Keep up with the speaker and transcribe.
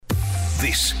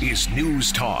This is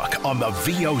News Talk on the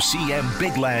VOCM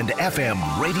Big Land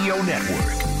FM radio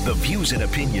network. The views and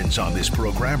opinions on this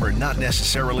program are not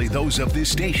necessarily those of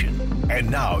this station. And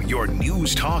now your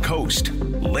News Talk host,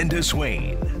 Linda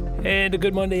Swain. And a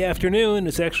good Monday afternoon.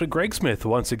 It's actually Greg Smith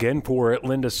once again for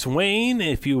Linda Swain.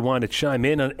 If you want to chime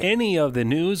in on any of the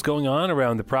news going on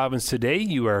around the province today,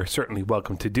 you are certainly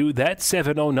welcome to do that.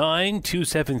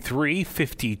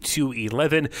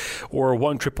 709-273-5211 or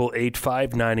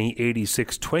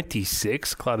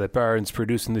 1-888-590-8626. Claudette Barnes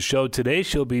producing the show today.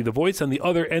 She'll be the voice on the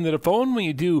other end of the phone when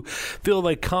you do feel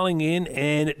like calling in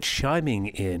and chiming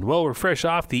in. Well, we're fresh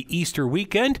off the Easter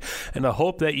weekend, and I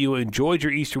hope that you enjoyed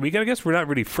your Easter weekend. I guess we're not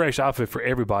really fresh off it for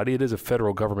everybody. It is a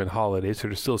federal government holiday, so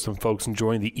there's still some folks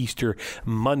enjoying the Easter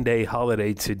Monday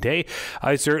holiday today.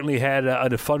 I certainly had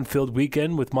a fun-filled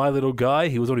weekend with my little guy.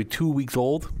 He was only 2 weeks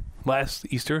old last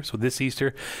Easter, so this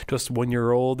Easter, just 1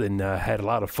 year old, and had a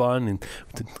lot of fun and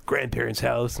went to grandparents'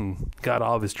 house and got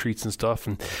all of his treats and stuff.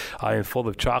 And I am full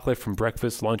of chocolate from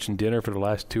breakfast, lunch, and dinner for the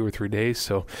last 2 or 3 days.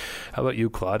 So how about you,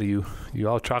 Claude? You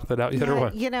all chocolate out yet or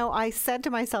what? You know, I said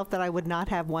to myself that I would not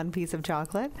have one piece of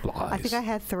chocolate. Lies. I think I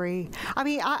had 3. I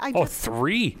mean, I just... just...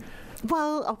 3?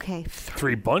 Well, okay.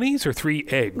 3 bunnies or 3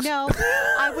 eggs? No,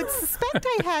 I would suspect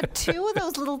I had 2 of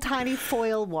those little tiny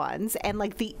foil ones and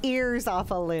like the ears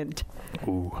off a lint.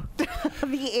 Ooh.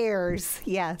 The ears,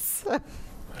 yes.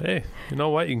 Hey, you know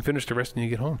what? You can finish the rest when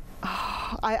you get home.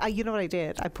 You know what I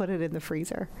did? I put it in the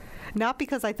freezer. Not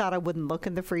because I thought I wouldn't look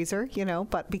in the freezer, you know,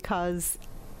 but because,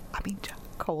 I mean,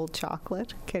 cold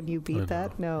chocolate. Can you beat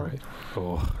that? No. Right.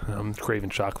 Oh, I'm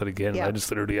craving chocolate again. Yeah. I just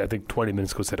literally, I think 20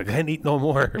 minutes ago said, I can't eat no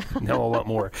more. Now I want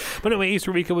more. But anyway,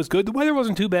 Easter weekend was good. The weather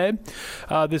wasn't too bad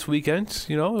this weekend.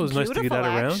 You know, it was nice to get out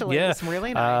around. Actually. Yeah. It was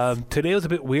really nice. Today was a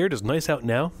bit weird. It's nice out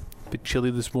now. Bit chilly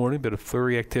this morning, bit of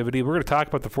flurry activity. We're going to talk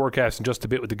about the forecast in just a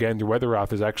bit with the Gander Weather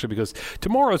Office, actually, because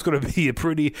tomorrow is going to be a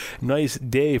pretty nice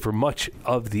day for much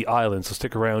of the island, so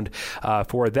stick around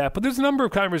for that. But there's a number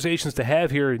of conversations to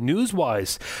have here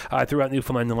news-wise throughout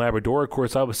Newfoundland and Labrador. Of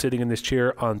course, I was sitting in this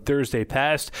chair on Thursday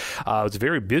past. It was a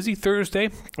very busy Thursday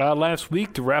last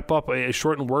week to wrap up a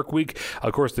shortened work week.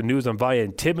 Of course, the news on Via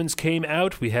and Timmins came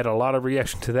out. We had a lot of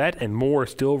reaction to that, and more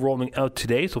still rolling out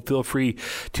today, so feel free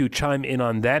to chime in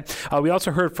on that. We also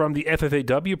heard from the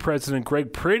FFAW president,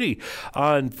 Greg Pretty,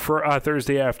 on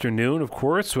Thursday afternoon. Of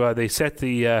course, they set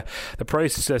the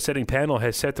price setting panel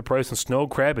has set the price on snow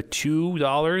crab at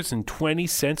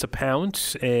 $2.20 a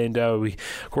pound. And we,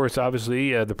 of course,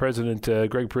 obviously, the president,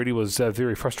 Greg Pretty, was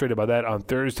very frustrated by that on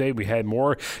Thursday. We had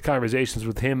more conversations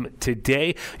with him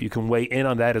today. You can weigh in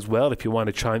on that as well if you want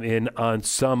to chime in on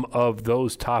some of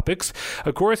those topics.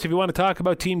 Of course, if you want to talk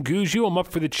about Team Guju, I'm up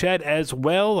for the chat as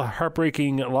well. A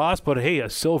heartbreaking loss, but hey, a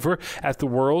silver at the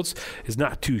Worlds is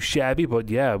not too shabby. But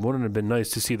yeah, it wouldn't have been nice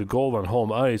to see the gold on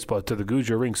home ice, but the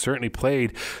Guju ring certainly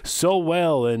played so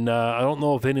well, and I don't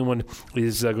know if anyone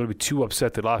is going to be too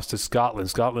upset they lost to Scotland.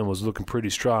 Scotland was looking pretty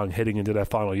strong heading into that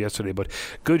final yesterday, but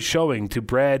good showing to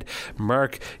Brad,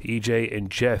 Mark, EJ, and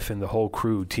Jeff and the whole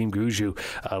crew. Team Guju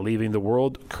leaving the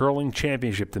World Curling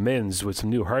Championship, the men's, with some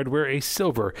new hardware, a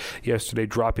silver yesterday,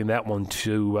 dropping that one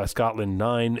to Scotland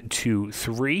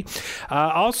 9-3.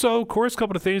 Also, of course, a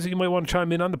couple of things that you might want to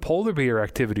chime in on. The polar bear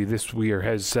activity this year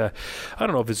has, I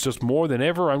don't know if it's just more than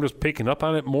ever. I'm just picking up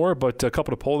on it more, but a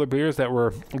couple of polar bears that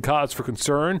were cause for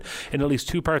concern in at least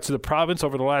 2 parts of the province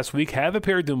over the last week have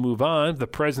appeared to move on. The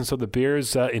presence of the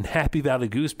bears in Happy Valley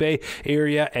Goose Bay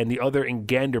area and the other in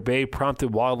Gander Bay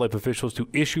prompted wildlife officials to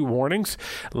issue warnings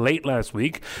late last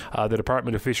week. The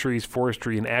Department of Fisheries,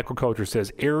 Forestry, and Aquaculture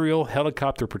says aerial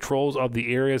helicopter patrols of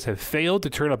the areas have failed to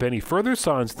turn up any further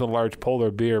signs of the large polar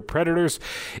bear predators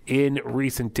in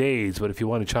recent days. But if you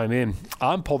want to chime in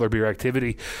on polar bear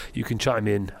activity, you can chime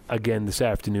in again this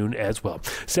afternoon as well.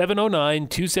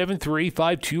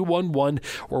 709-273-5211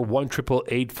 or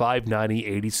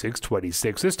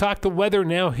 1-888-590-8626. Let's talk the weather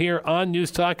now here on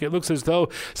News Talk. It looks as though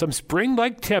some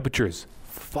spring-like temperatures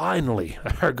finally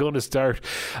are going to start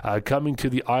coming to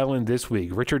the island this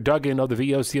week. Richard Duggan of the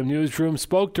VOCM Newsroom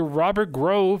spoke to Robert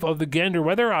Grove of the Gander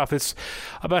Weather Office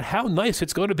about how nice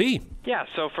it's going to be. Yeah,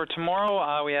 so for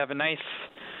tomorrow, we have a nice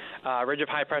ridge of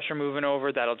high pressure moving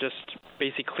over that'll just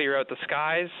basically clear out the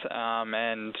skies,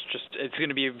 and just it's going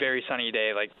to be a very sunny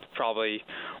day, like probably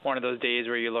one of those days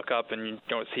where you look up and you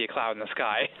don't see a cloud in the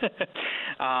sky.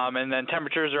 And then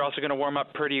temperatures are also going to warm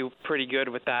up pretty good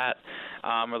with that.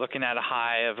 We're looking at a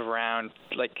high of around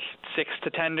like 6 to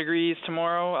 10 degrees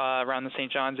tomorrow around the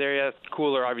St. John's area.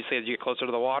 Cooler, obviously, as you get closer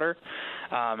to the water,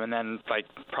 and then like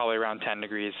probably around 10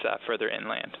 degrees further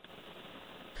inland.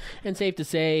 And safe to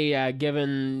say,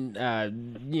 given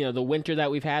the winter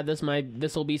that we've had,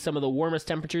 this will be some of the warmest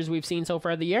temperatures we've seen so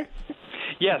far of the year?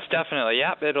 Yes, definitely.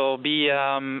 Yep, it'll be,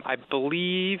 I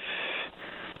believe...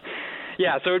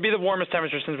 Yeah, so it would be the warmest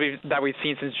temperature that we've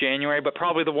seen since January, but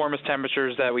probably the warmest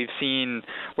temperatures that we've seen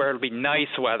where it'll be nice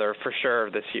weather for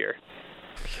sure this year.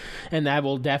 And that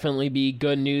will definitely be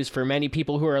good news for many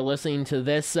people who are listening to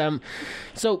this. So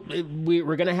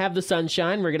we're going to have the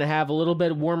sunshine. We're going to have a little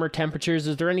bit warmer temperatures.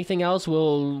 Is there anything else?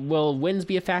 Will winds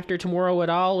be a factor tomorrow at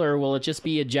all, or will it just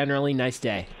be a generally nice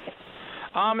day?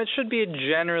 It should be a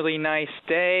generally nice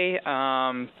day.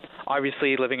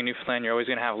 Obviously, living in Newfoundland, you're always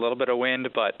going to have a little bit of wind,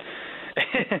 but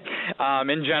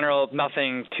in general,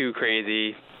 nothing too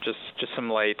crazy. Just some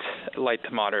light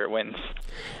to moderate winds.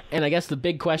 And I guess the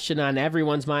big question on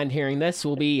everyone's mind hearing this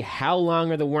will be, how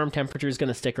long are the warm temperatures going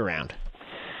to stick around?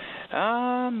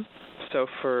 So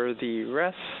for the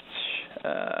rest,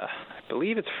 I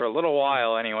believe it's for a little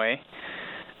while anyway.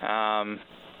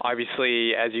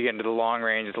 Obviously, as you get into the long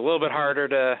range, it's a little bit harder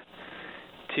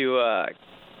to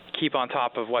keep on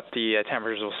top of what the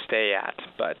temperatures will stay at,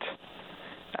 but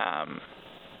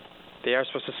they are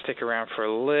supposed to stick around for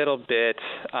a little bit.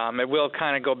 It will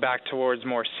kind of go back towards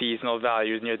more seasonal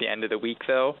values near the end of the week,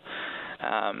 though.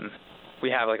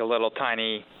 We have like a little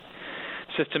tiny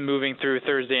system moving through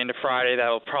Thursday into Friday that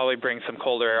will probably bring some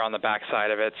colder air on the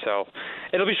backside of it. So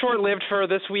it'll be short-lived for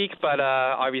this week, but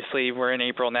obviously we're in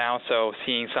April now, so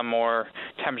seeing some more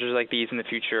temperatures like these in the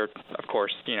future, of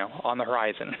course, on the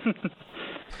horizon.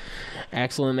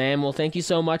 Excellent, man. Well, thank you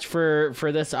so much for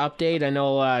this update. I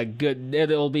know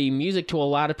it'll be music to a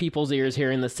lot of people's ears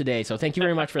hearing this today, so thank you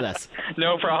very much for this.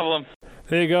 No problem.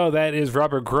 There you go. That is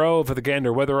Robert Grove of the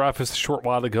Gander Weather Office a short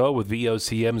while ago with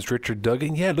VOCM's Richard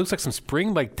Duggan. Yeah, it looks like some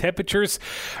spring-like temperatures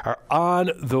are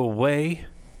on the way,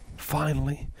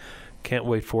 finally. Can't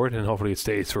wait for it, and hopefully it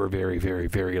stays for a very, very,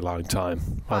 very long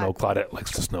time. I know Claudette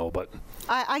likes the snow, but...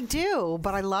 I do,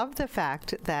 but I love the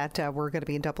fact that we're going to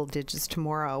be in double digits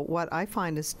tomorrow. What I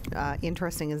find is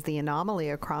interesting is the anomaly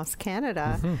across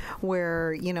Canada,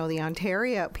 where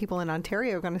the people in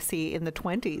Ontario are going to see in the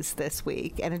 20s this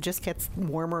week, and it just gets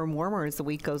warmer and warmer as the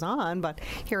week goes on. But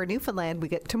here in Newfoundland, we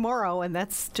get tomorrow, and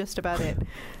that's just about it.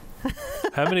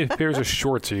 How many pairs of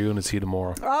shorts are you going to see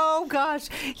tomorrow? Oh, gosh.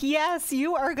 Yes,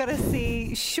 you are going to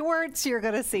see shorts. You're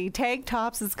going to see tank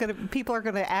tops. People are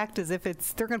going to act as if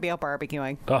they're going to be out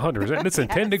barbecuing. 100%. Listen,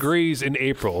 yes. 10 degrees in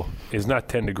April is not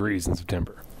 10 degrees in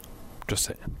September. Just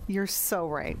saying. You're so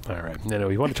right. All right.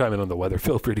 Anyway, you want to chime in on the weather,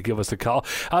 feel free to give us a call.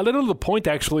 A little to the point,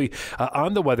 actually,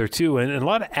 on the weather, too. And a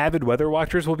lot of avid weather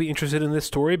watchers will be interested in this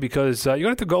story because you're going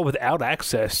to have to go without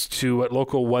access to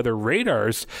local weather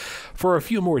radars for a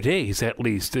few more days, at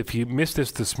least. If you missed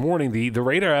this morning, the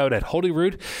radar out at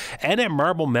Holyrood and at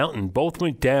Marble Mountain both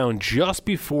went down just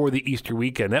before the Easter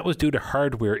weekend. That was due to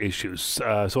hardware issues.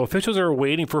 So officials are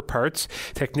waiting for parts.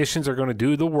 Technicians are going to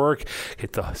do the work,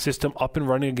 get the system up and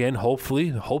running again, hopefully.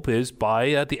 The hope is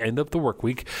by the end of the work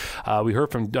week. We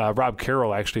heard from Rob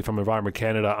Carroll, actually, from Environment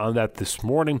Canada on that this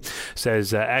morning.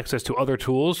 Says access to other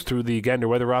tools through the Gander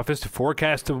Weather Office to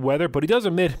forecast the weather, but he does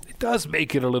admit it does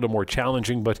make it a little more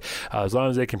challenging, but as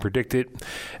long as they can predict it,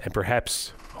 and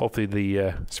perhaps hopefully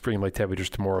the spring-like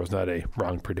temperatures tomorrow is not a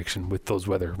wrong prediction with those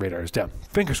weather radars down.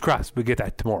 Fingers crossed we get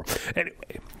that tomorrow.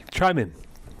 Anyway, chime in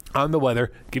on the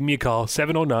weather. Give me a call,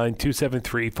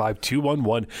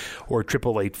 709-273-5211 or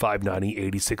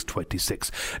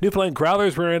 888-590-8626. Newfoundland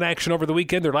Growlers were in action over the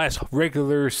weekend, their last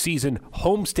regular season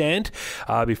homestand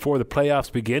before the playoffs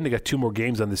begin. They got 2 more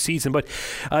games on the season, but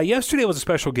yesterday was a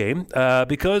special game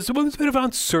because there was a bit of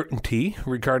uncertainty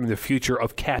regarding the future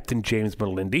of Captain James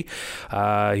Melindy.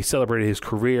 He celebrated his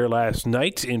career last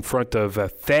night in front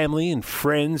of family and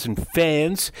friends and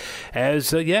fans as,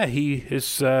 he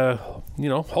is,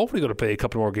 hopefully going to play a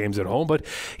couple more games at home, but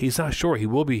he's not sure. He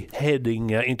will be heading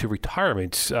into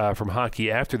retirement from hockey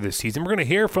after this season. We're going to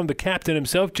hear from the captain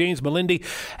himself, James Melindy,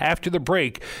 after the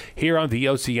break here on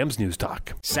VOCM's News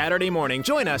Talk. Saturday morning,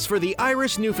 join us for the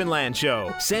Irish Newfoundland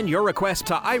Show. Send your request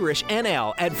to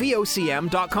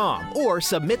irishnl@vocm.com or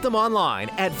submit them online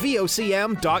at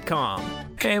vocm.com.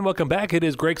 And welcome back. It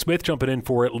is Greg Smith jumping in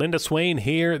for Linda Swain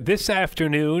here this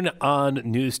afternoon on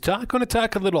News Talk. Going to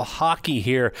talk a little hockey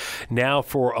here now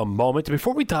for a moment.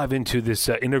 Before we dive into this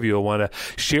interview, I want to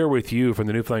share with you from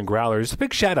the Newfoundland Growlers a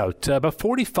big shout out to about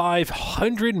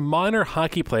 4,500 minor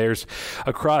hockey players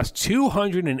across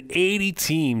 280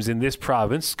 teams in this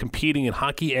province competing in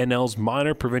Hockey NL's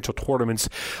minor provincial tournaments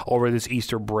over this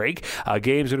Easter break.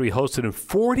 Games are going to be hosted in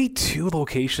 42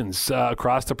 locations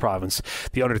across the province.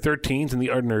 The under-13s and the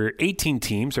under 18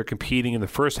 teams are competing in the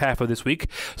first half of this week,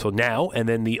 so now, and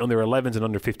then the under 11s and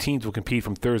under 15s will compete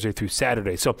from Thursday through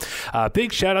Saturday. So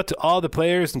big shout out to all the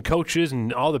players and coaches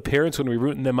and all the parents going to be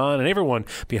rooting them on, and everyone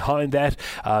behind that.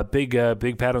 Big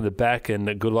pat on the back,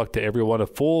 and good luck to everyone. A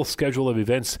full schedule of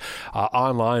events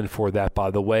online for that,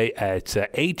 by the way, at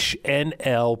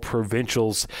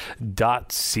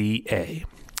hnlprovincials.ca.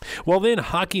 Well, then,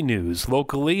 hockey news.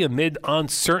 Locally, amid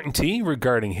uncertainty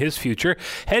regarding his future,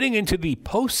 heading into the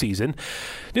postseason,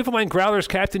 Newfoundland Growlers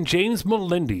captain James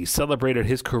Melindy celebrated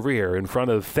his career in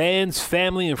front of fans,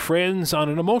 family, and friends on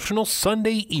an emotional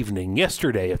Sunday evening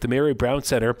yesterday at the Mary Brown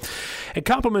Centre. In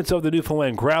compliments of the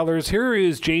Newfoundland Growlers, here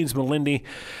is James Melindy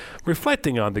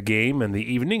reflecting on the game and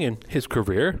the evening and his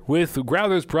career with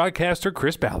Growlers broadcaster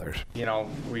Chris Ballard. You know,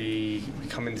 we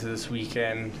come into this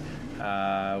weekend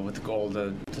with the goal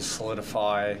to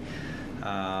solidify,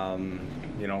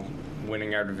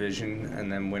 winning our division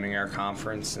and then winning our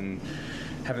conference, and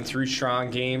having 3 strong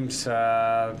games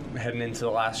heading into the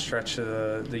last stretch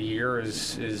of the year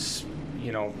is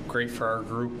great for our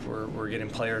group. We're getting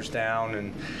players down,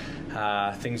 and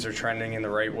things are trending in the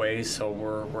right way. So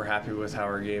we're happy with how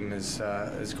our game is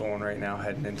going right now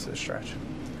heading into the stretch.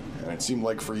 And it seemed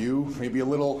like for you, maybe a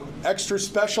little extra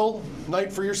special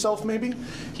night for yourself, maybe?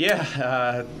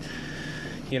 Yeah,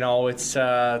 it's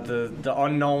the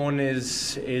unknown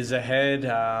is ahead.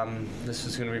 This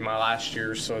is going to be my last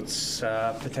year, so it's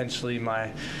potentially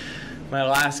my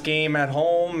last game at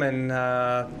home, and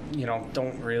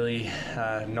don't really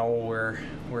know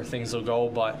where things will go,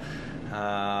 but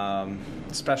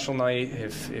special night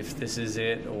if this is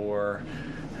it, or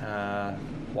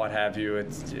what have you.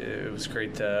 It was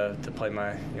great to play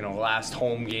my last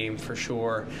home game for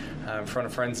sure, in front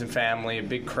of friends and family, a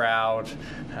big crowd,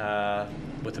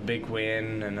 with a big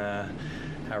win and a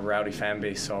rowdy fan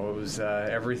base. So it was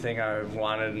everything I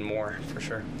wanted and more, for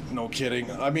sure. No kidding.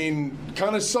 I mean,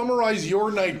 kind of summarize your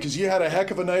night, because you had a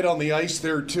heck of a night on the ice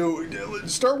there too.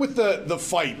 Start with the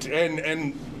fight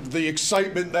and the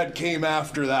excitement that came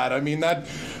after that. I mean, that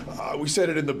we said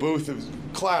it in the booth. It was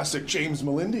classic James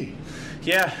Melindy.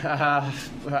 Yeah,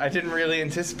 I didn't really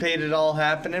anticipate it all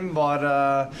happening, but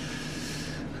I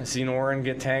seen Oren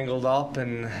get tangled up,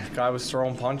 and the guy was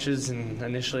throwing punches, and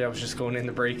initially I was just going in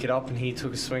to break it up, and he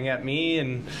took a swing at me,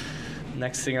 and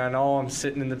next thing I know, I'm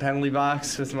sitting in the penalty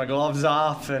box with my gloves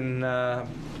off, and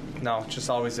just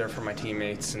always there for my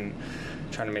teammates and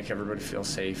trying to make everybody feel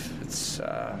safe. It's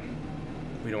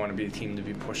we don't want to be a team to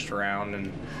be pushed around,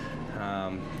 and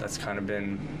that's kind of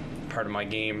been part of my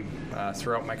game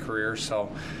throughout my career,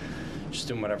 so just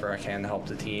doing whatever I can to help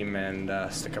the team and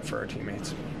stick up for our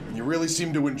teammates. You really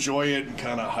seem to enjoy it and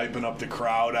kind of hyping up the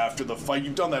crowd after the fight.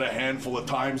 You've done that a handful of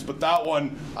times, but that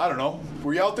one, I don't know,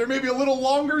 were you out there maybe a little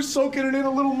longer, soaking it in a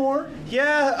little more?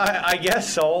 Yeah, I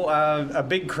guess so. A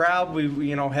big crowd,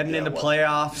 we heading into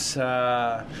playoffs.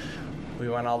 We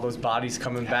want all those bodies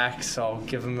coming back, so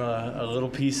give them a little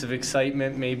piece of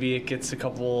excitement. Maybe it gets a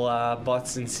couple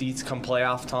butts in seats come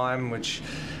playoff time, which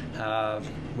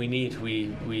we need.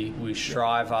 We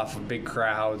strive off of big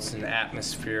crowds and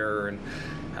atmosphere, and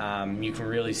you can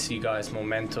really see guys'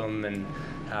 momentum and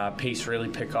pace really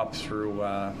pick up through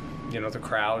the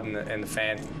crowd and the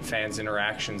fans'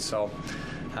 interaction. So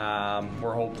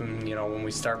we're hoping, when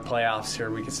we start playoffs here,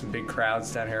 we get some big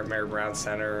crowds down here at Mary Brown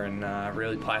Centre and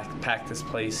really pack this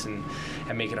place and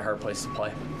make it a hard place to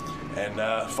play. And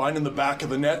finding the back of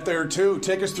the net there, too.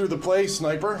 Take us through the play,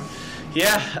 Sniper.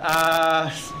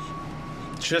 Yeah,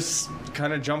 just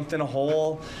kind of jumped in a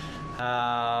hole.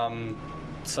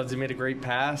 Sudsy made a great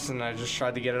pass, and I just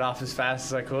tried to get it off as fast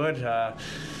as I could.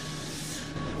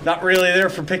 Not really there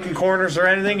for picking corners or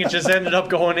anything. It just ended up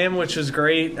going in, which was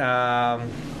great.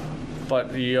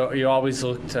 But you always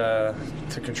look to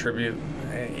contribute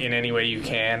in any way you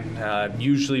can.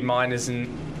 Usually mine isn't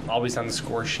always on the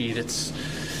score sheet. It's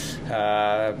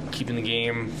keeping the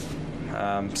game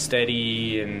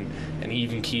steady and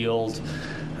even-keeled,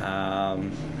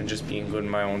 and just being good in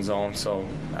my own zone. So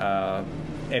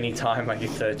anytime I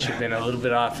get to chip in a little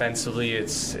bit offensively,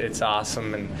 it's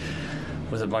awesome. And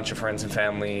with a bunch of friends and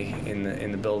family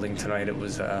in the building tonight, it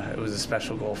was a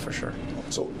special goal for sure.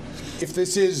 So if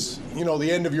this is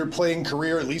the end of your playing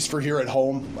career, at least for here at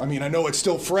home, I mean, I know it's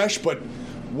still fresh, but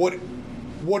what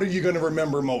are you going to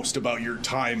remember most about your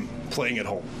time playing at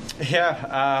home?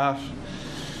 Yeah,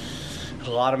 a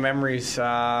lot of memories,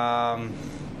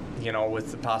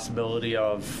 with the possibility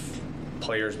of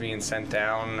players being sent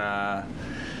down.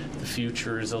 The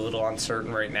future is a little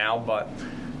uncertain right now, but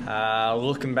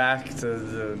looking back to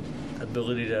the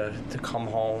ability to come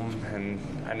home, and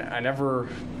I never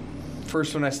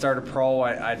first when I started pro,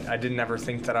 I didn't ever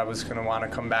think that I was going to want to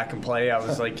come back and play. I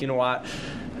was like, you know what?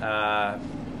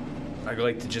 I'd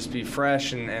like to just be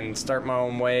fresh and start my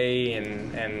own way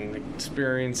and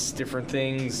experience different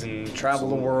things and travel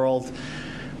the world.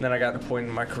 And then I got to a point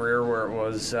in my career where it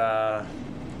was,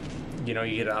 you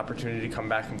get an opportunity to come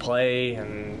back and play,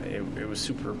 and it was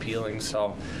super appealing.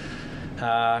 So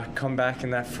come back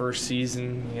in that first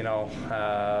season,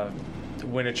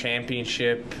 win a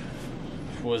championship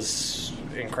was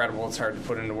incredible. It's hard to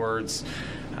put into words.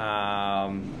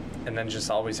 And then just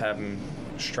always having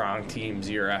strong teams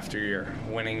year after year.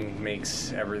 Winning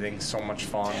makes everything so much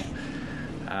fun.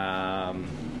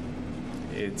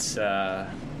 It's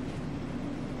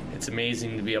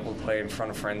amazing to be able to play in front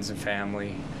of friends and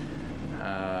family.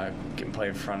 Get to play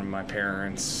in front of my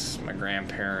parents, my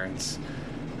grandparents.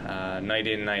 Night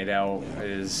in, night out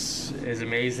is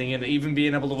amazing, and even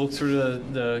being able to look through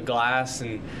the glass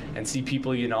and see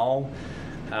people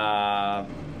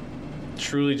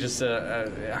truly just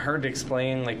a hard to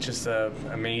explain, like just a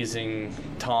amazing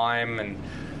time, and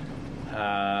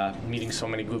meeting so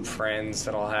many good friends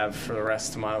that I'll have for the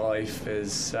rest of my life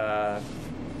is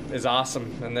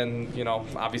awesome. And then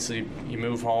obviously you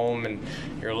move home and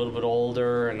you're a little bit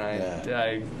older, and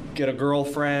I get a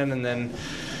girlfriend and then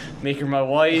make her my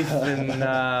wife, and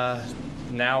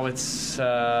now it's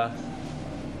the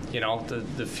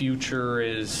future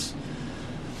is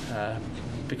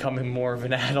becoming more of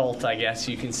an adult, I guess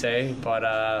you can say,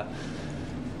 but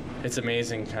it's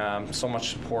amazing. So much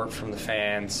support from the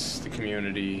fans, the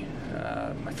community,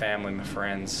 my family, my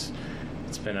friends.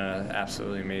 It's been an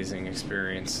absolutely amazing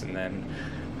experience. And then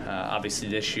obviously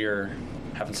this year,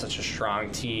 having such a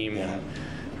strong team, and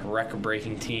a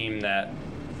record-breaking team that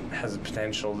has the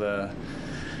potential to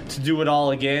do it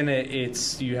all again.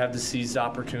 You have to seize the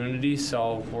opportunity.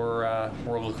 So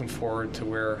we're looking forward to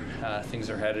where things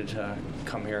are headed to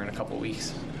come here in a couple of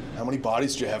weeks. How many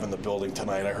bodies do you have in the building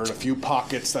tonight? I heard a few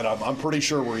pockets that I'm pretty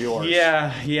sure were yours.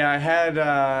 Yeah. I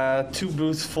had 2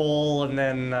 booths full, and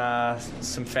then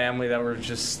some family that were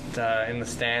just in the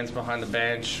stands behind the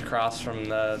bench, across from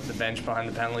the bench behind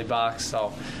the penalty box.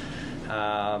 So.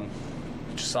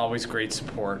 Just always great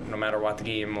support, no matter what the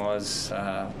game was.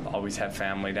 Always have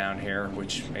family down here,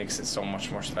 which makes it so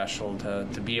much more special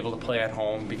to be able to play at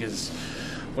home, because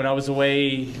when I was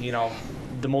away,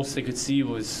 the most they could see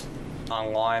was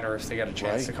online, or if they got a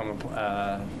chance to come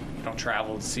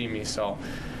travel to see me. So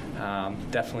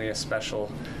definitely a special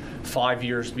 5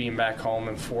 years being back home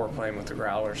and 4 playing with the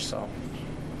Growlers. So.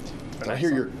 Did I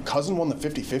hear your cousin won the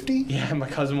 50-50? Yeah, my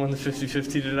cousin won the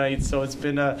 50-50 tonight, so it's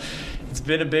been a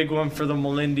big one for the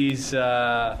Melindys.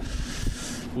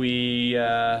 We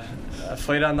a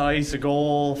fight on the ice, a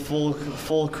goal,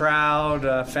 full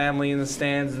crowd, family in the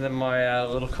stands, and then my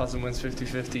little cousin wins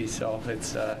 50-50. So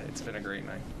it's been a great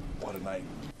night. What a night.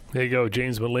 There you go,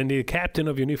 James Melindy, captain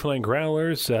of your Newfoundland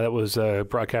Growlers. That was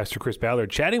broadcaster Chris Ballard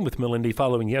chatting with Melindy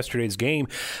following yesterday's game.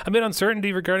 Amid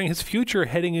uncertainty regarding his future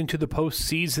heading into the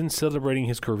postseason, celebrating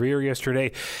his career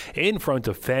yesterday in front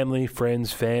of family,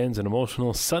 friends, fans, an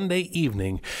emotional Sunday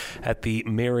evening at the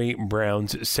Mary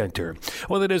Browns Center.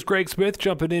 Well, it is Greg Smith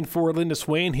jumping in for Linda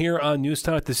Swain here on News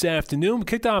Talk this afternoon. We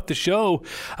kicked off the show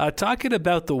talking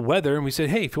about the weather, and we said,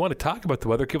 hey, if you want to talk about the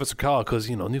weather, give us a call, because,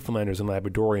 Newfoundlanders and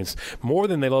Labradorians, more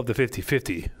than they love the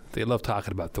 50-50. They love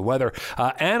talking about the weather.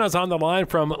 Anna's on the line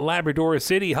from Labrador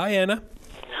City. Hi, Anna.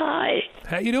 Hi.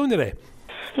 How you doing today?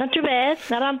 Not too bad.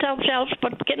 Not on top shelf,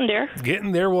 but getting there.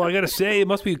 Getting there. Well, I got to say, it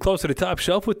must be close to the top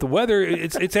shelf with the weather.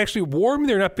 It's actually warm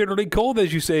there, not bitterly cold,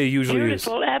 as you say it usually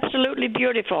beautiful, is. Absolutely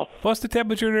beautiful. What's the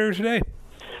temperature there today?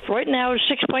 Right now it's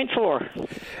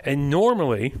 6.4. And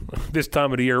normally, this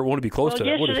time of the year, it won't be close to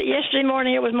that. Yesterday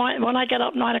morning, it was when I got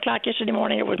up 9 o'clock yesterday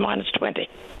morning, it was minus 20.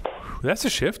 That's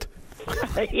a shift.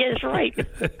 Yes, right.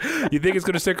 You think it's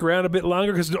going to stick around a bit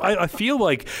longer? Because I feel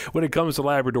like when it comes to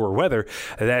Labrador weather,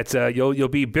 that you'll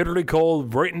be bitterly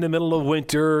cold right in the middle of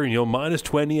winter, and minus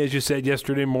 20, as you said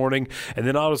yesterday morning, and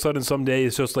then all of a sudden some days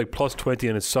it's just like plus 20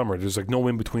 and it's summer. There's like no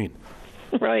in between.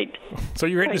 Right. So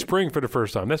you're hitting spring for the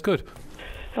first time. That's good.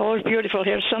 Oh, it's beautiful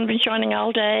here. The sun's been shining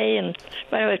all day, and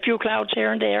a few clouds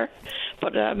here and there.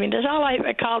 But, that's all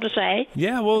I called to say.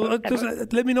 Yeah, well,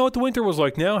 let me know what the winter was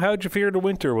like now. How did you fare the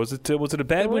winter? Was it a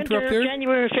bad winter up there?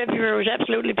 January and February was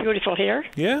absolutely beautiful here.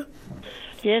 Yeah?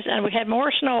 Yes, and we had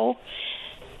more snow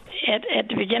at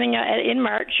the beginning in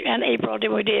March and April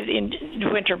than we did in the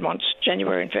winter months,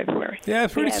 January and February. Yeah,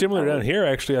 it's pretty similar down here,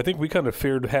 actually. I think we kind of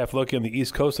fared half lucky on the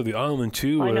east coast of the island,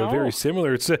 too. I know. Very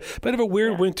similar. It's a bit of a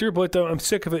weird winter, but I'm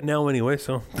sick of it now anyway,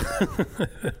 so.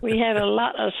 We had a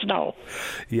lot of snow.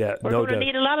 Yeah, We're no going doubt. to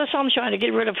need a lot of sunshine to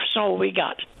get rid of snow we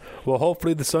got. Well,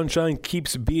 hopefully the sunshine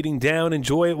keeps beating down.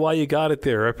 Enjoy it while you got it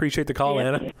there. I appreciate the call,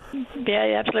 Anna.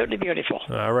 Yeah, absolutely beautiful.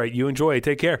 All right, you enjoy it.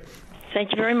 Take care.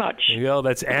 Thank you very much. There you go.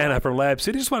 That's Anna from Lab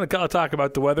City. Just want to call, talk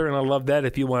about the weather, and I love that.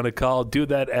 If you want to call, do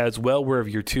that as well, wherever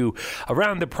you're to.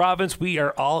 Around the province, we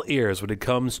are all ears when it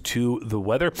comes to the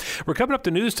weather. We're coming up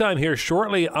to news time here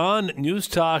shortly on News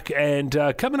Talk, and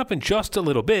coming up in just a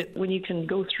little bit. When you can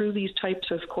go through these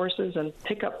types of courses and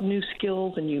pick up new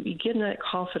skills, and you get that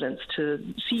confidence to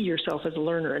see yourself as a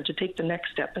learner and to take the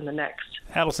next step and the next.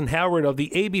 Alison Howard of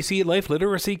the ABC Life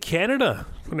Literacy Canada.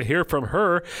 I'm going to hear from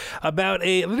her about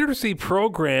a literacy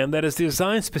program that is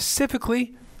designed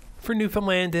specifically for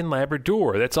Newfoundland and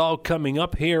Labrador. That's all coming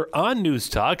up here on News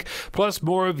Talk, plus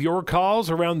more of your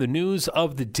calls around the news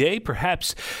of the day.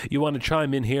 Perhaps you want to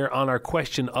chime in here on our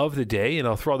question of the day, and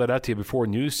I'll throw that out to you before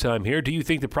news time here. Do you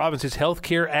think the province's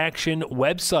Healthcare Action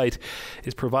website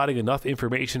is providing enough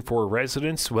information for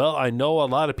residents? Well, I know a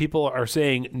lot of people are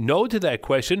saying no to that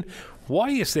question. Why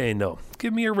are you saying no?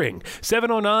 Give me a ring.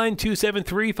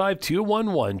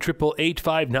 709-273-5211,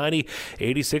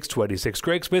 888-590-8626.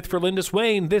 Greg Smith for Linda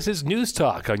Swain. This is News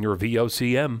Talk on your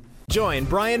VOCM. Join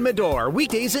Brian Medore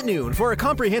weekdays at noon for a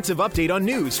comprehensive update on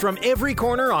news from every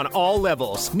corner on all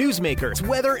levels. Newsmakers,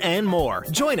 weather, and more.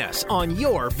 Join us on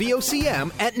your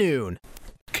VOCM at noon.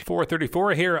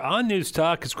 4:34 here on News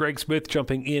Talk. It's Greg Smith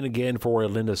jumping in again for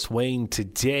Linda Swain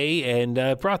today,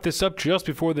 and brought this up just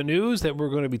before the news that we're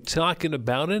going to be talking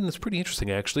about it, and it's pretty interesting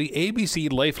actually.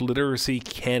 ABC Life Literacy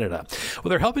Canada. Well,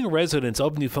 they're helping residents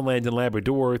of Newfoundland and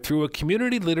Labrador through a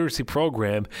community literacy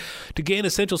program to gain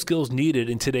essential skills needed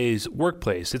in today's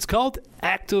workplace. It's called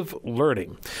Active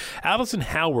Learning. Alison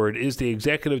Howard is the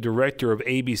executive director of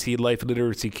ABC Life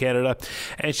Literacy Canada,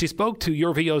 and she spoke to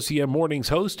your VOCM Mornings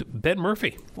host, Ben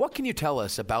Murphy. What can you tell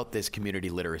us about this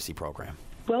community literacy program?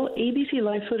 Well, ABC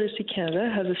Life Literacy Canada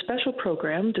has a special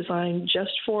program designed just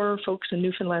for folks in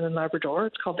Newfoundland and Labrador.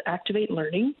 It's called Activate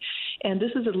Learning, and this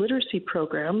is a literacy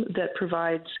program that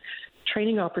provides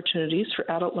training opportunities for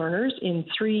adult learners in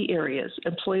 3 areas: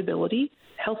 employability,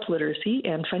 health literacy,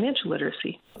 and financial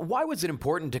literacy. Why was it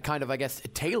important to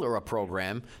tailor a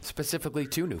program specifically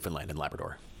to Newfoundland and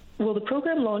Labrador? Well, the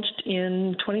program launched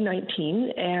in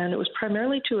 2019, and it was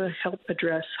primarily to help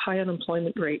address high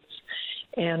unemployment rates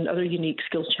and other unique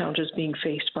skills challenges being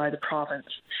faced by the province.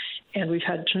 And we've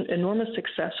had enormous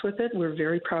success with it. We're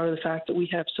very proud of the fact that we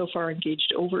have so far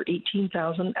engaged over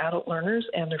 18,000 adult learners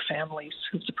and their families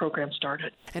since the program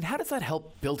started. And how does that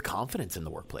help build confidence in the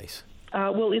workplace?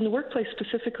 Well, in the workplace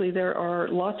specifically, there are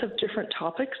lots of different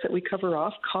topics that we cover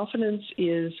off. Confidence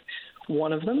is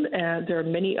one of them, and there are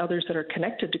many others that are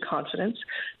connected to confidence,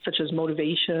 such as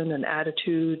motivation and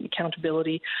attitude,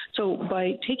 accountability. So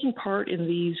by taking part in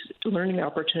these learning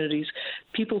opportunities,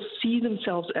 people see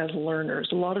themselves as learners.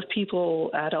 A lot of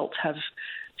people, adults, have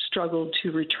struggled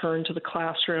to return to the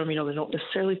classroom. They don't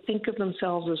necessarily think of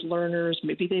themselves as learners.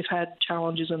 Maybe they've had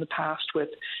challenges in the past with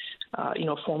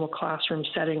formal classroom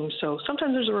settings. So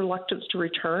sometimes there's a reluctance to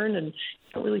return and you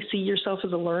don't really see yourself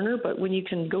as a learner. But when you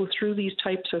can go through these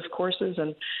types of courses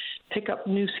and pick up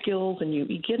new skills, and you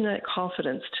get that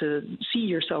confidence to see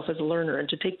yourself as a learner and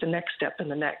to take the next step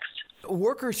and the next.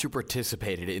 Workers who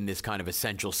participated in this kind of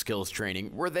essential skills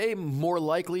training, were they more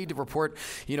likely to report,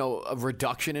 a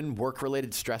reduction in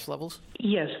work-related stress levels?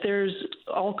 Yes, there's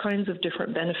all kinds of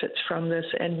different benefits from this,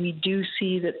 and we do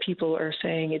see that people are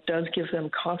saying it does give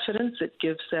them confidence. It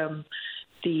gives them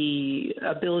the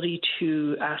ability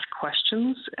to ask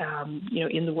questions,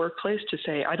 in the workplace, to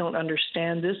say, I don't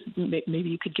understand this. Maybe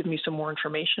you could give me some more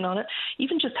information on it.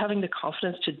 Even just having the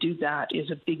confidence to do that is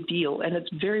a big deal, and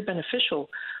it's very beneficial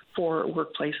for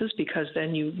workplaces, because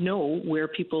then you know where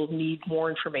people need more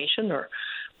information or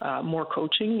more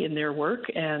coaching in their work,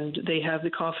 and they have the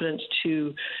confidence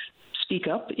to speak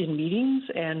up in meetings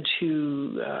and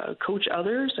to coach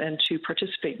others and to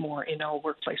participate more in our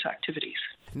workplace activities.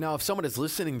 Now, if someone is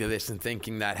listening to this and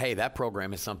thinking that, hey, that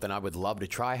program is something I would love to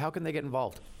try, how can they get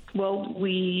involved? Well,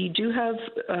 we do have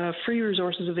free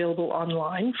resources available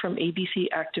online from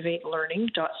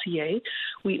abcactivatelearning.ca.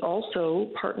 We also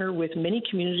partner with many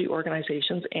community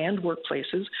organizations and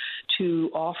workplaces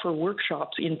to offer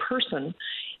workshops in person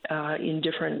in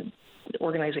different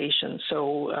organizations.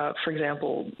 So, for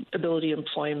example, Ability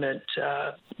Employment,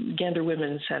 Gander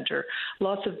Women's Center,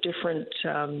 lots of different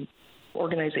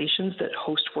organizations that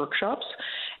host workshops.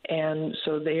 And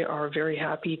so they are very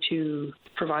happy to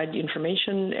provide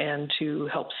information and to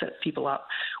help set people up.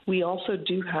 We also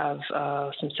do have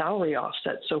some salary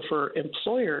offsets. So for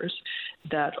employers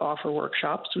that offer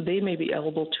workshops, they may be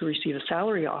eligible to receive a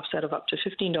salary offset of up to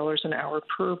 $15 an hour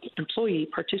per employee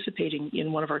participating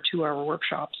in one of our 2-hour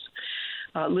workshops.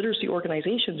 Literacy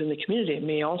organizations in the community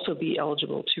may also be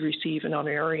eligible to receive an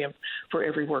honorarium for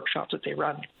every workshop that they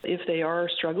run. If they are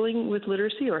struggling with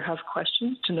literacy or have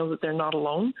questions, to know that they're not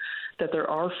alone, that there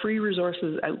are free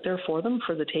resources out there for them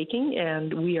for the taking,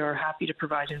 and we are happy to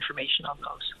provide information on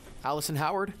those. Allison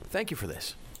Howard, thank you for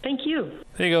this. Thank you.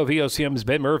 There you go. VOCM's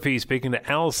Ben Murphy speaking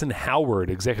to Allison Howard,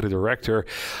 Executive Director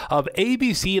of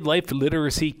ABC Life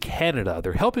Literacy Canada.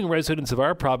 They're helping residents of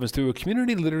our province through a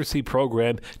community literacy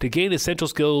program to gain essential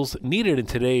skills needed in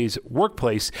today's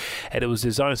workplace, and it was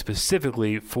designed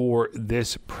specifically for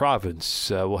this province.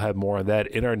 We'll have more on that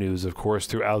in our news, of course,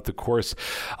 throughout the course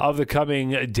of the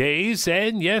coming days.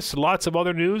 And yes, lots of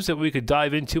other news that we could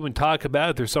dive into and talk about.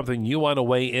 If there's something you want to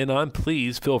weigh in on,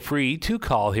 please feel free to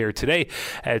call here today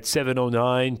at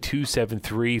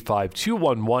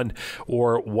 709-273-5211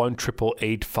 or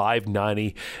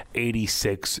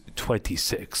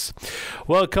 1-888-590-8626.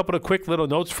 Well, a couple of quick little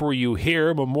notes for you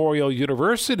here. Memorial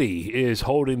University is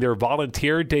holding their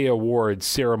Volunteer Day Awards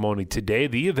ceremony today.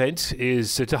 The event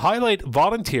is to highlight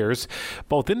volunteers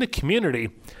both in the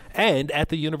community and at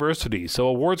the university. So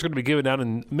awards are going to be given out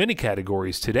in many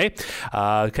categories today.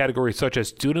 Categories such as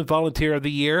Student Volunteer of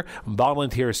the Year,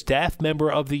 Volunteer Staff Member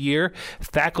of the Year,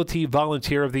 Faculty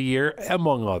Volunteer of the Year,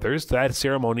 among others. That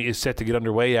ceremony is set to get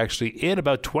underway actually in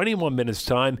about 21 minutes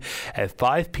time at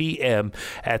 5 p.m.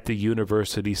 at the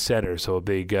University Center. So a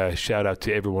big shout out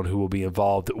to everyone who will be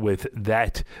involved with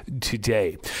that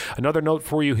today. Another note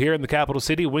for you here in the capital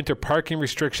city, winter parking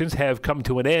restrictions have come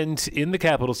to an end in the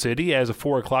capital city as of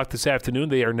 4 o'clock this afternoon.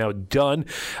 They are now done.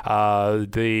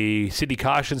 The city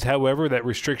cautions, however, that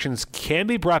restrictions can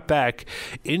be brought back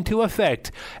into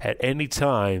effect at any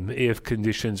time if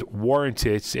conditions warrant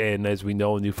it. And as we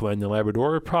know, Newfoundland and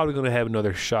Labrador are probably going to have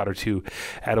another shot or two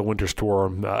at a winter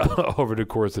storm over the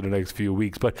course of the next few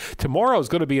weeks. But tomorrow is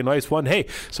going to be a nice one. Hey,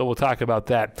 so we'll talk about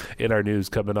that in our news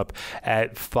coming up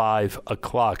at 5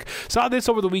 o'clock. Saw this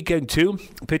over the weekend too.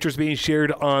 Pictures being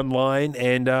shared online,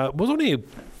 and was only a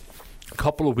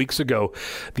couple of weeks ago,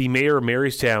 the mayor of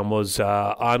Marystown was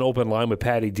on open line with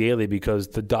Patty Daly because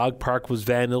the dog park was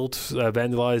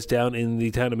vandalized down in the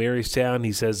town of Marystown.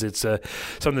 He says it's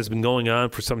something that's been going on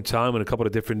for some time in a couple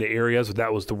of different areas, but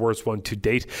that was the worst one to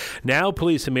date. Now,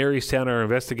 police in Marystown are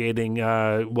investigating,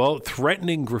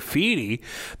 threatening graffiti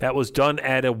that was done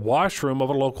at a washroom of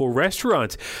a local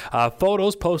restaurant.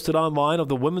 Photos posted online of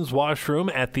the women's washroom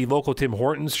at the local Tim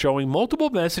Hortons showing multiple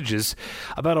messages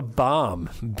about a bomb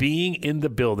being in the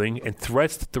building and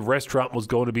threats that the restaurant was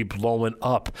going to be blowing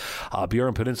up.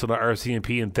 Bureau Peninsula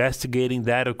RCMP investigating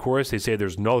that, of course. They say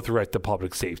there's no threat to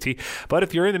public safety. But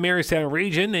if you're in the Marystown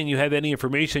region and you have any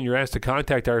information, you're asked to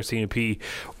contact RCMP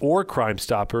or Crime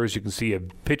Stoppers. You can see a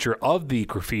picture of the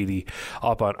graffiti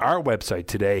up on our website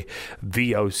today,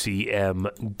 VOCM.com.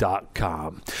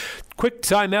 Quick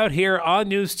time out here on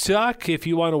News Talk. If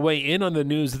you want to weigh in on the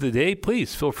news of the day,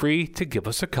 please feel free to give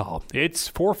us a call. It's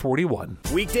 4:41.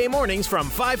 Weekday mornings from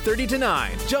 5:30 to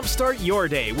 9. Jumpstart your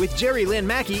day with Jerry Lynn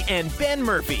Mackey and Ben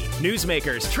Murphy.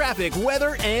 Newsmakers, traffic,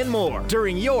 weather, and more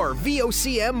during your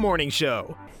VOCM morning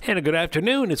show. And a good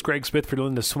afternoon. It's Greg Smith for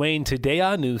Linda Swain today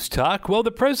on News Talk. Well, the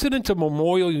president of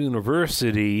Memorial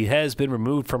University has been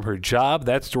removed from her job.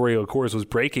 That story, of course, was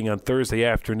breaking on Thursday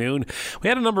afternoon. We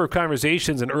had a number of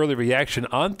conversations and early reaction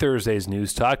on Thursday's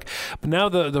News Talk. But now,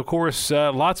 of course,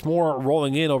 lots more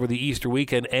rolling in over the Easter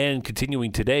weekend and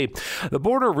continuing today. The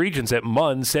Board of Regents at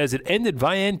MUN says it ended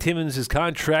Vianne Timmins'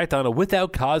 contract on a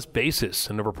without cause basis.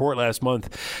 And a report last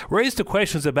month raised the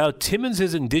questions about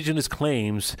Timmins' Indigenous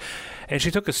claims, and she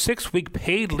took a 6-week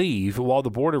paid leave while the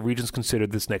Board of Regents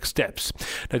considered this next steps.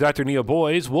 Now, Dr. Neil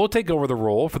Boyes will take over the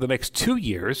role for the next 2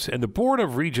 years, and the Board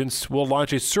of Regents will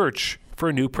launch a search for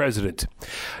a new president.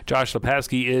 Josh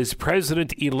Lepasky is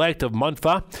president-elect of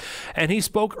MUNFA, and he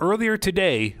spoke earlier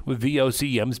today with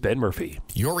VOCM's Ben Murphy.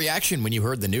 Your reaction when you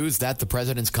heard the news that the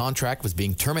president's contract was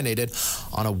being terminated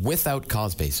on a without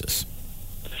cause basis?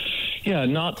 Yeah,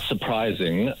 not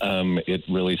surprising. It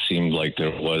really seemed like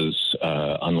there was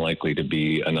unlikely to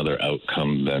be another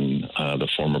outcome than the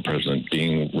former president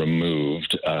being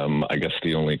removed. I guess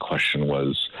the only question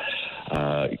was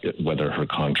whether her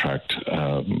contract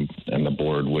and the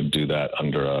board would do that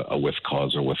under a with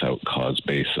cause or without cause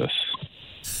basis.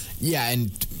 Yeah,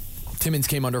 and Timmins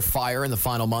came under fire in the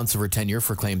final months of her tenure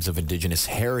for claims of Indigenous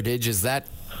heritage. Is that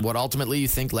what ultimately you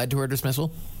think led to her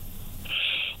dismissal?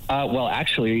 Well,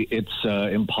 actually, it's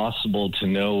impossible to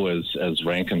know as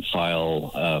rank and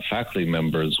file faculty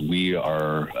members. We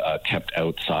are kept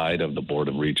outside of the Board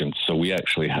of Regents, so we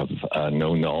actually have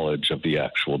no knowledge of the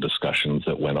actual discussions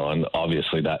that went on.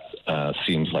 Obviously, that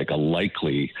seems like a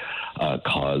likely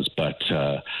cause, but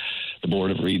the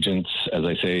Board of Regents, as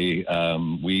I say,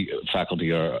 we faculty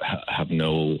have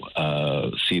no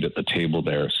seat at the table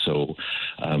there, so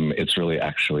it's really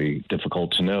actually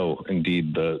difficult to know.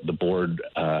 Indeed, the board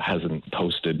hasn't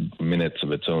posted minutes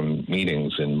of its own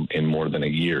meetings in more than a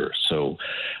year, so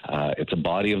it's a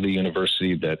body of the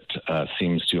university that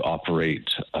seems to operate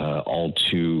all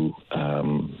too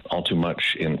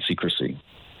much in secrecy.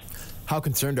 How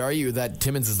concerned are you that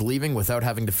Timmins is leaving without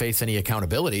having to face any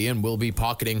accountability and will be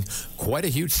pocketing quite a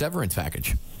huge severance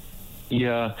package?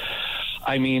 Yeah,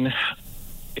 I mean,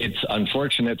 it's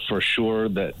unfortunate for sure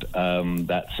that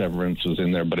that severance was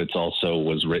in there, but it's also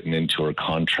was written into her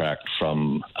contract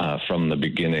from the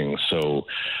beginning. So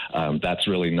that's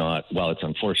really not, while it's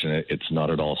unfortunate, it's not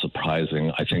at all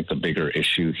surprising. I think the bigger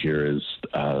issue here is,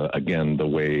 again, the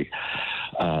way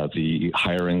the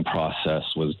hiring process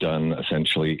was done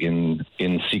essentially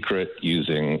in secret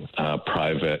using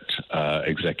private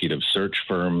executive search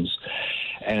firms.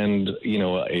 And,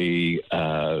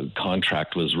 a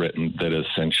contract was written that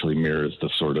essentially mirrors the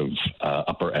sort of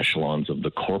upper echelons of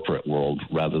the corporate world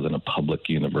rather than a public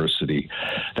university.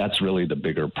 That's really the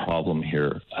bigger problem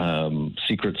here.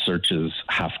 Secret searches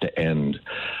have to end.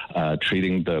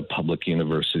 Treating the public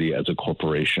university as a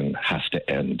corporation has to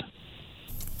end.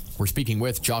 We're speaking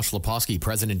with Josh Leposki,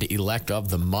 president-elect of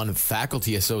the MUN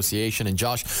Faculty Association. And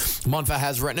Josh, MUNFA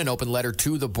has written an open letter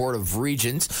to the Board of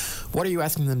Regents. What are you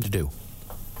asking them to do?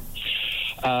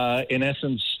 In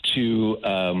essence, to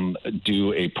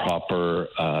do a proper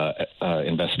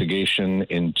investigation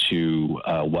into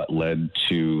what led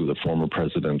to the former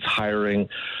president's hiring,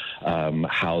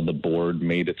 how the board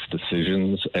made its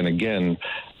decisions. And again,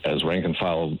 as rank and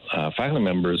file faculty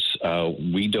members,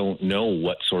 we don't know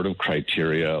what sort of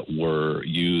criteria were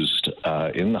used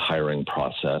in the hiring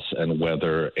process and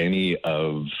whether any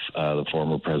of the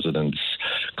former president's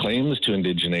claims to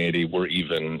indigeneity were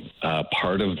even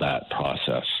part of that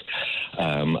process.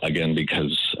 Again,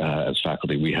 because as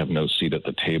faculty, we have no seat at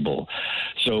the table.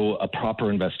 So a proper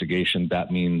investigation,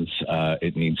 that means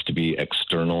it needs to be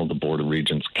external. The Board of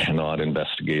Regents cannot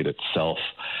investigate itself.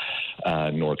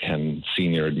 Nor can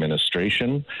senior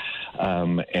administration,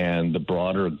 and the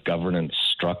broader governance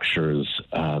structures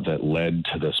that led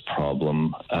to this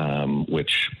problem,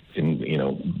 which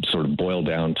sort of boil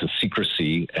down to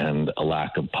secrecy and a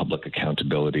lack of public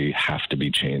accountability, have to be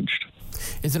changed.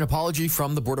 Is an apology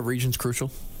from the Board of Regents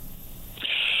crucial?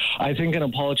 I think an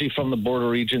apology from the Board of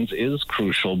Regents is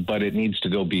crucial, but it needs to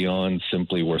go beyond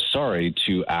simply "we're sorry"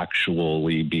 to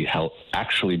actually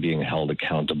being held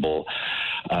accountable,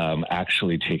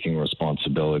 actually taking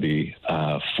responsibility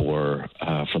for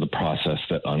the process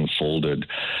that unfolded.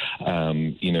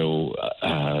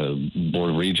 Board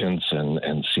of Regents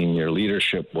and senior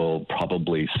leadership will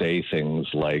probably say things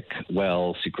like,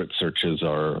 "Well, secret searches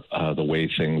are the way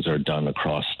things are done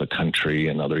across the country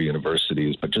and other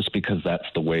universities," but just because that's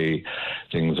the way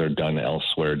things are done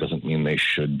elsewhere doesn't mean they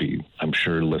should be. I'm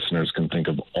sure listeners can think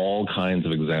of all kinds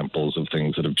of examples of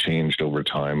things that have changed over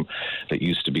time that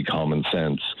used to be common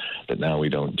sense that now we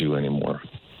don't do anymore.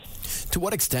 To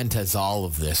what extent has all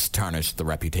of this tarnished the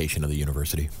reputation of the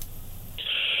university?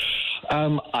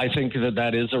 I think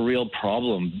that is a real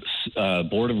problem.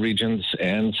 Board of Regents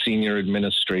and senior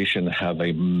administration have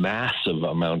a massive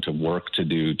amount of work to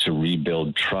do to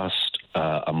rebuild trust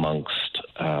amongst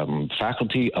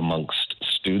faculty, amongst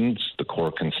students, the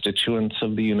core constituents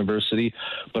of the university,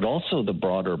 but also the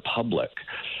broader public.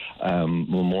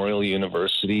 Memorial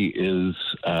University is,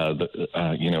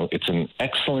 it's an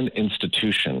excellent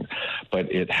institution,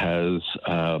 but it has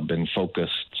been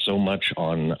focused so much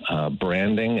on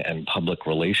branding and public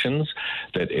relations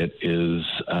that it is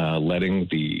letting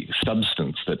the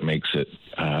substance that makes it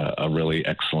a really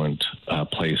excellent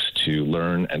place to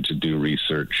learn and to do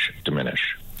research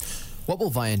diminish. What will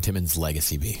Vian Timmins'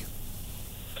 legacy be?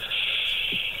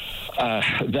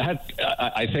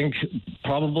 I think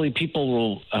probably people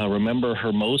will remember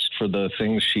her most for the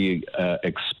things she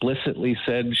explicitly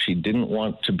said she didn't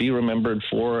want to be remembered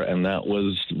for, and that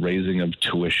was raising of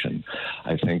tuition.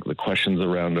 I think the questions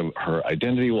around her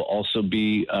identity will also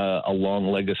be a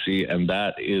long legacy, and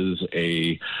that is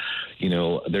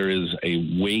there is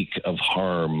a wake of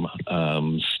harm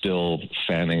still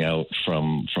fanning out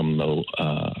from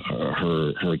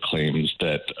her claims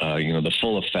that the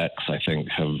full effects, I think,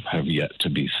 have yet to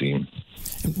be seen.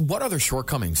 What other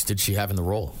shortcomings did she have in the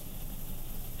role?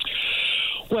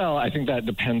 Well, I think that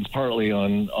depends partly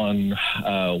on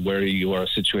where you are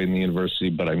situated in the university,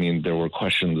 but I mean, there were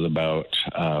questions about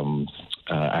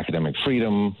academic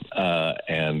freedom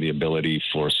and the ability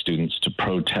for students to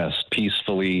protest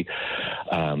peacefully.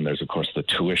 There's, of course, the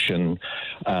tuition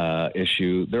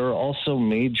issue. There are also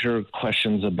major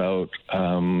questions about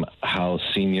how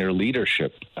senior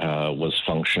leadership was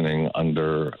functioning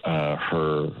under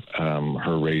her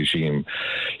regime.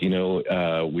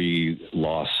 We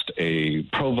lost a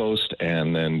provost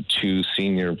and then 2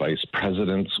 senior vice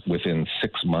presidents within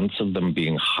 6 months of them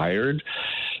being hired.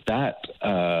 That,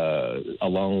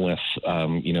 along with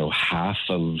half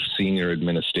of senior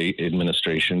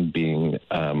administration being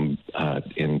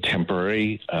in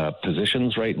temporary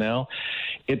positions right now,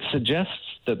 it suggests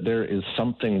that there is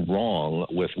something wrong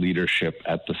with leadership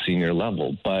at the senior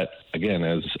level. But again,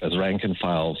 as rank and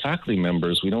file faculty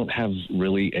members, we don't have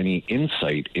really any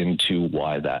insight into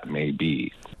why that may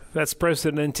be. That's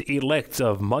President-elect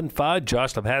of MUNFA,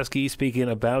 Josh Lipowski, speaking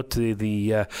about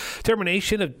the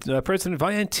termination of President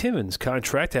Vian Timmons'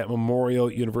 contract at Memorial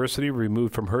University,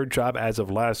 removed from her job as of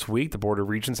last week. The Board of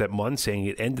Regents at MUN saying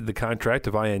it ended the contract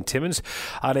of Vian Timmons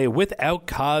on a without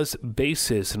cause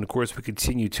basis. And, of course, we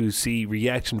continue to see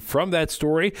reaction from that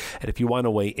story. And if you want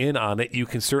to weigh in on it, you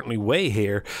can certainly weigh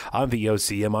here on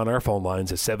VOCM on our phone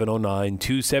lines at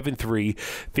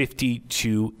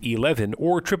 709-273-5211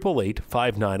 or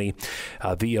 888-590.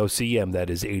 VOCM, that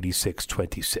is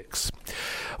 8626.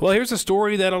 Well, here's a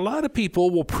story that a lot of people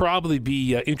will probably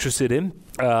be interested in.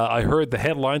 I heard the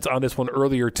headlines on this one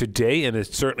earlier today, and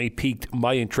it certainly piqued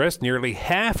my interest. Nearly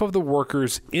half of the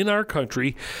workers in our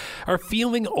country are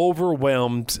feeling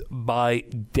overwhelmed by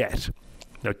debt.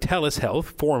 Now, TELUS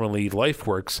Health, formerly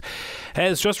LifeWorks,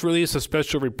 has just released a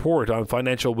special report on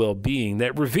financial well-being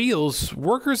that reveals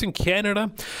workers in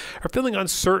Canada are feeling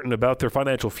uncertain about their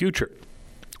financial future.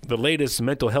 The latest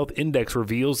mental health index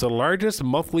reveals the largest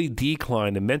monthly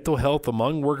decline in mental health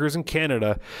among workers in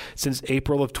Canada since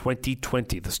April of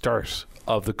 2020, the start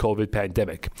of the COVID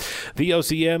pandemic.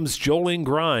 VOCM's Jolene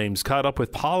Grimes caught up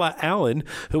with Paula Allen,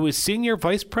 who is Senior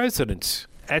Vice President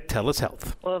at TELUS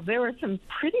Health. Well, there were some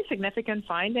pretty significant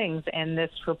findings in this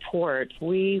report.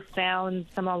 We found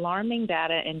some alarming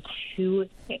data in 2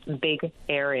 big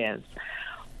areas.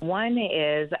 One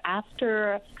is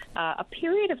after a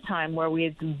period of time where we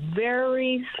had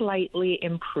very slightly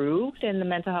improved in the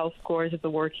mental health scores of the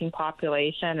working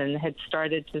population and had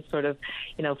started to sort of,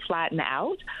 flatten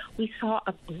out, we saw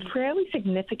a fairly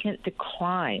significant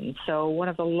decline. So one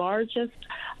of the largest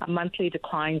monthly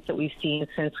declines that we've seen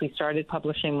since we started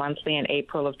publishing monthly in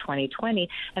April of 2020,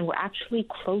 and we're actually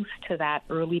close to that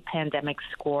early pandemic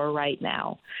score right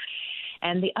now.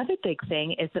 And the other big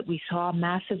thing is that we saw a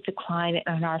massive decline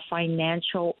in our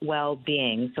financial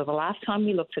well-being. So the last time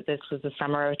we looked at this was the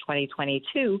summer of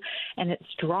 2022, and it's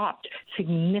dropped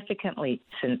significantly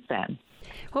since then.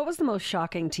 What was the most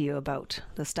shocking to you about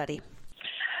the study?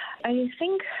 I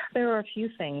think there are a few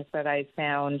things that I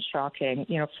found shocking.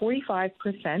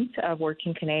 45% of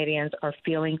working Canadians are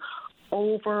feeling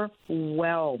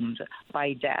overwhelmed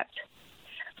by debt.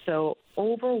 So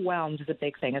overwhelmed is a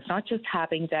big thing. It's not just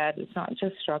having debt. It's not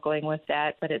just struggling with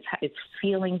debt, but it's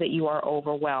feeling that you are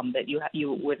overwhelmed, that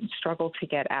you would struggle to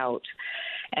get out.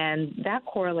 And that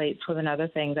correlates with another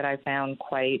thing that I found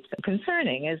quite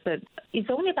concerning, is that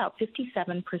it's only about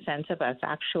 57% of us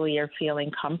actually are feeling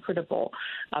comfortable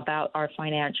about our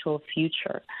financial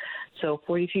future. So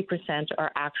 43%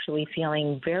 are actually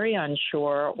feeling very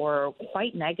unsure or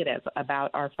quite negative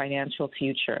about our financial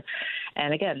future.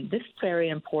 And again, this is very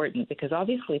important because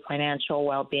obviously financial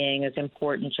well-being is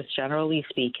important just generally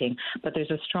speaking, but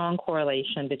there's a strong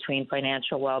correlation between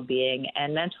financial well-being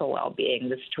and mental well-being.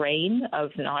 The strain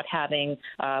of not having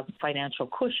financial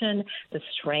cushion, the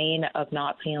strain of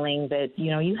not feeling that,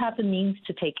 you have the means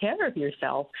to take care of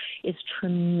yourself is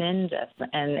tremendous,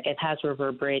 and it has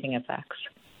reverberating effects.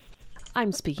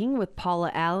 I'm speaking with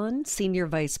Paula Allen, Senior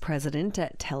Vice President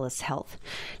at TELUS Health.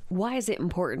 Why is it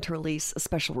important to release a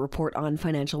special report on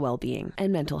financial well-being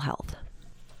and mental health?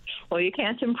 Well, you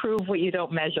can't improve what you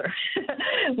don't measure.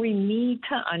 We need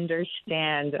to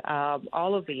understand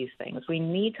all of these things. We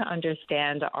need to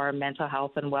understand our mental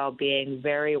health and well-being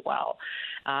very well.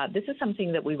 This is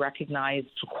something that we recognized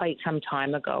quite some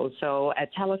time ago. So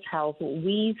at TELUS Health,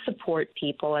 we support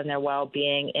people and their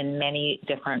well-being in many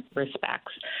different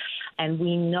respects. And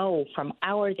we know from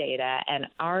our data and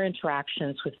our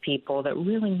interactions with people that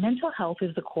really mental health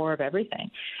is the core of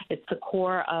everything. It's the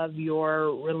core of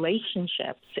your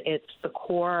relationships. It's the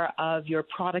core of your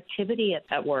productivity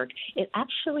at work. It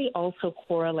actually also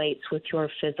correlates with your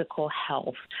physical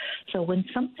health. So when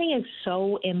something is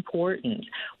so important,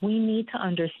 we need to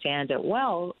understand it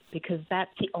well, because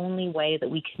that's the only way that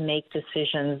we can make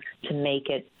decisions to make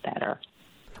it better.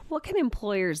 What can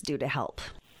employers do to help?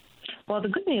 Well, the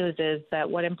good news is that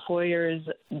what employers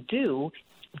do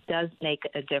does make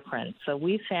a difference. So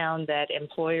we found that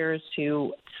employers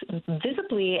who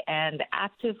visibly and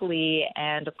actively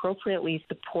and appropriately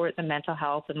support the mental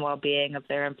health and well-being of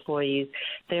their employees,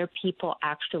 their people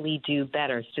actually do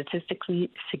better, statistically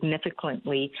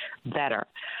significantly better.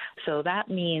 So that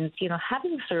means,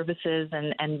 having services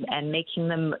and making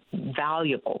them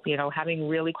valuable, having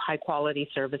really high-quality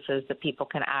services that people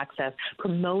can access,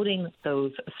 promoting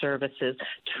those services,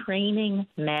 training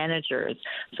managers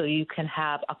so you can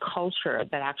have a culture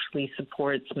that actually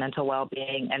supports mental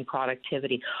well-being and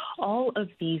productivity. All of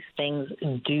these things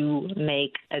do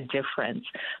make a difference.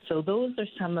 So those are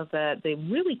some of the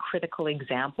really critical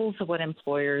examples of what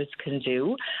employers can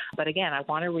do. But again, I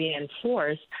want to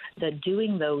reinforce that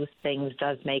doing those things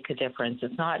does make a difference.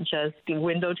 It's not just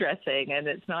window dressing, and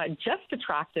it's not just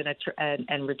attract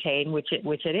and retain, which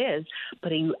it is,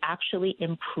 but you actually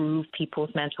improve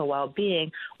people's mental well-being,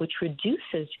 which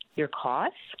reduces your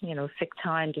costs, sick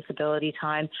time, disability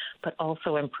time, but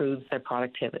also improves their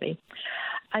productivity.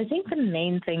 I think the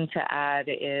main thing to add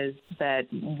is that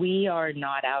we are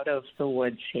not out of the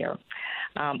woods here.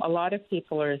 A lot of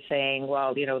people are saying,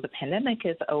 well, the pandemic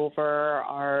is over,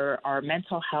 our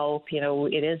mental health,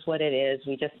 it is what it is.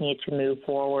 We just need to move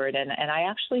forward. And I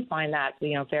actually find that,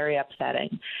 very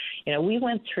upsetting. We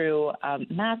went through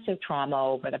massive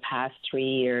trauma over the past 3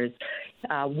 years.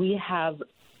 We have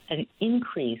an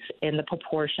increase in the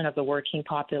proportion of the working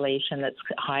population that's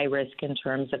high risk in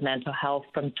terms of mental health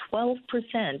from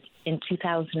 12% in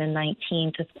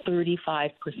 2019 to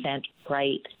 35%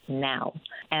 right now.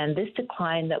 And this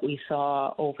decline that we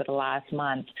saw over the last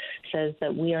month says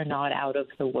that we are not out of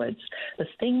the woods. The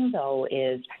thing, though,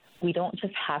 is we don't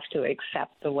just have to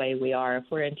accept the way we are. If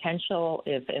we're intentional,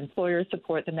 if employers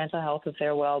support the mental health of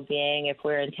their well-being, if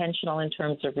we're intentional in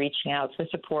terms of reaching out for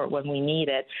support when we need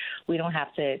it, we don't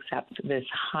have to accept this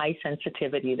high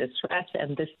sensitivity to stress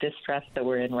and this distress that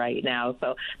we're in right now.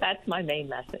 So that's my main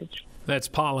message. That's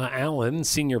Paula Allen,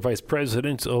 Senior Vice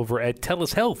President over at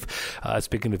TELUS Health.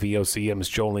 Speaking of VOCM's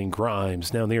Jolene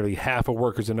Grimes, now nearly half of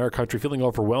workers in our country feeling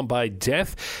overwhelmed by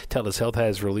death. TELUS Health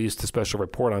has released a special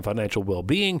report on financial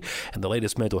well-being, and the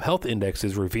latest mental health index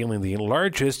is revealing the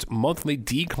largest monthly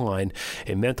decline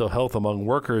in mental health among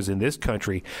workers in this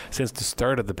country since the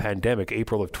start of the pandemic,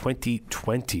 April of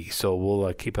 2020. So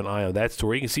we'll keep an eye on that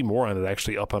story. You can see more on it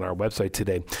actually up on our website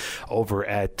today over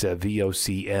at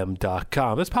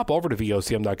VOCM.com. Let's pop over to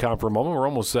VOCM.com for a moment. We're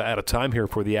almost out of time here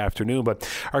for the afternoon, but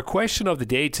our question of the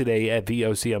day today at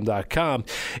VOCM.com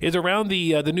is around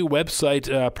the new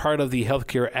website, part of the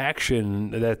healthcare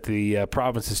action that the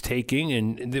province is taking,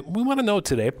 and we want to know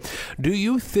today, do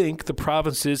you think the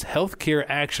province's healthcare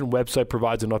action website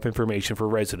provides enough information for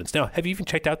residents? Now, have you even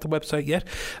checked out the website yet?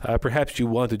 Perhaps you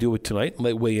want to do it tonight.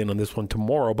 Might weigh in on this one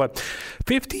tomorrow, but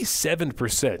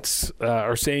 57%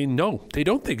 are saying no, they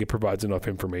don't think it provides enough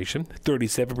information.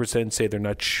 37% say they're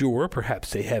not sure.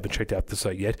 Perhaps they haven't checked out the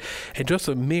site yet. And just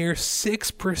a mere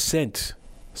 6%,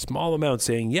 small amount,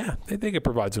 saying, yeah, they think it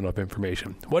provides enough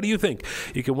information. What do you think?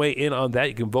 You can weigh in on that.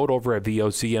 You can vote over at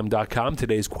VOCM.com.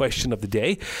 Today's question of the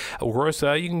day. Of course,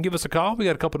 you can give us a call. We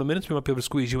got a couple of minutes. We might be able to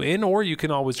squeeze you in, or you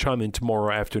can always chime in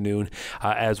tomorrow afternoon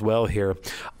as well here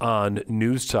on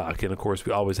News Talk. And, of course,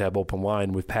 we always have open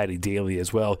line with Patty Daly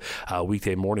as well,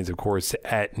 weekday mornings, of course,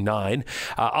 at 9.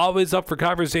 Always up for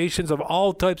conversations of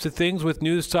all types of things with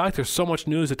News Talk. There's so much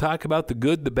news to talk about, the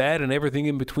good, the bad, and everything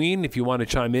in between. If you want to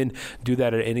chime in, do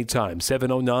that at any time.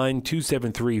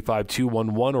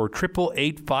 709-273-5211 or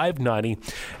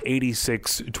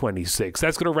 888-590-8626.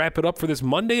 That's going to wrap it up for this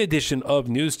Monday edition of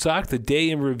News Talk, the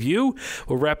day in review.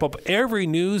 We'll wrap up every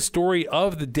news story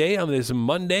of the day on this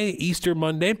Monday, Easter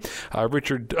Monday.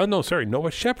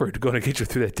 Noah Shepherd going to get you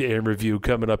through that day in review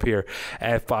coming up here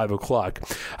at 5 o'clock.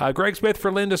 Greg Smith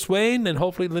for Linda Swain, and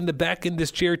hopefully Linda back in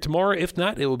this chair tomorrow. If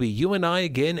not, it will be you and I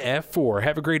again at 4.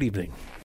 Have a great evening.